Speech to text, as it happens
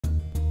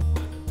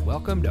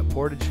Welcome to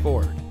Portage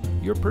Ford,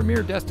 your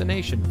premier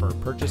destination for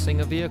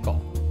purchasing a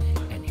vehicle.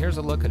 And here's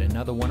a look at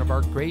another one of our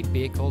great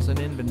vehicles in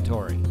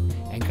inventory,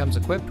 and comes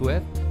equipped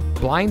with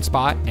blind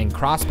spot and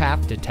cross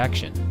path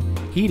detection,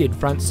 heated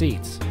front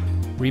seats,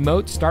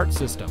 remote start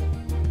system,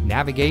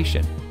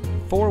 navigation,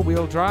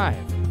 four-wheel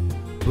drive,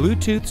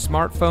 Bluetooth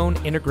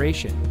smartphone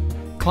integration,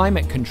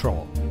 climate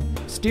control,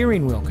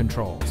 steering wheel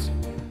controls,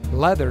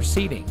 leather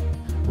seating,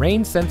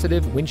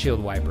 rain-sensitive windshield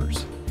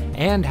wipers,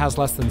 and has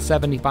less than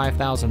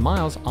 75,000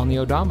 miles on the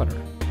odometer.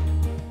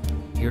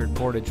 Here at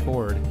Portage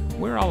Ford,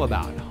 we're all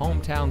about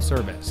hometown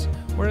service,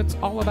 where it's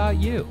all about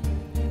you.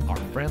 Our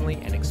friendly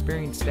and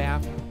experienced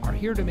staff are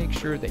here to make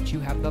sure that you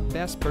have the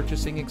best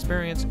purchasing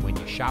experience when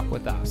you shop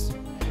with us.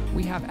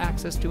 We have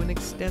access to an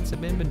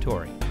extensive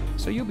inventory,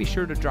 so you'll be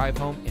sure to drive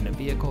home in a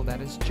vehicle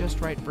that is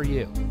just right for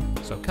you.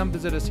 So come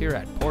visit us here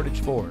at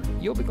Portage Ford.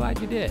 You'll be glad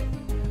you did.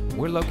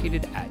 We're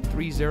located at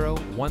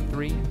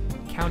 3013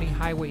 County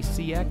Hwy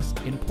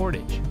CX in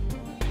Portage.